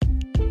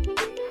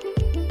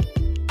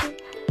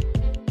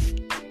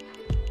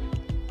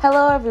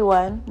Hello,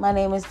 everyone. My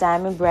name is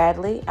Diamond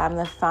Bradley. I'm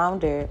the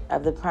founder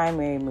of the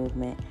Primary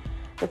Movement.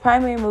 The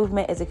Primary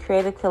Movement is a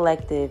creative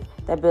collective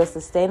that builds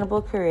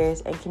sustainable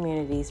careers and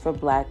communities for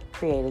Black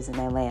creators in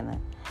Atlanta.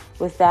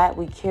 With that,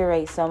 we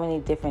curate so many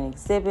different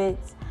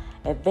exhibits,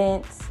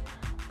 events,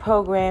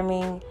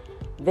 programming,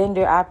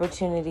 vendor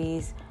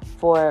opportunities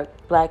for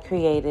Black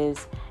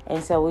creatives.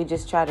 And so we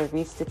just try to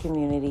reach the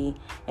community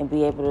and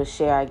be able to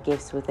share our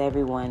gifts with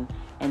everyone,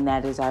 and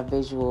that is our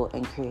visual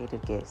and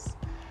creative gifts.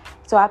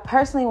 So I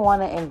personally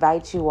want to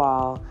invite you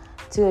all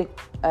to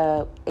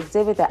an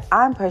exhibit that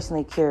I'm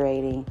personally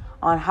curating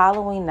on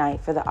Halloween night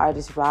for the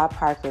artist Rob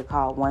Parker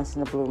called Once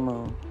in a Blue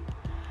Moon.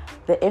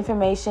 The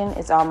information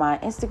is on my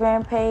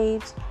Instagram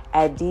page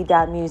at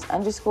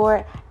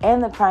d.muse_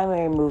 and the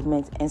Primary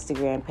Movement's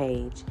Instagram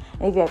page.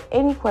 And if you have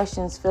any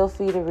questions, feel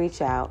free to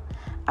reach out.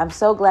 I'm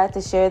so glad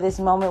to share this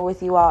moment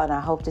with you all, and I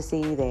hope to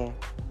see you there.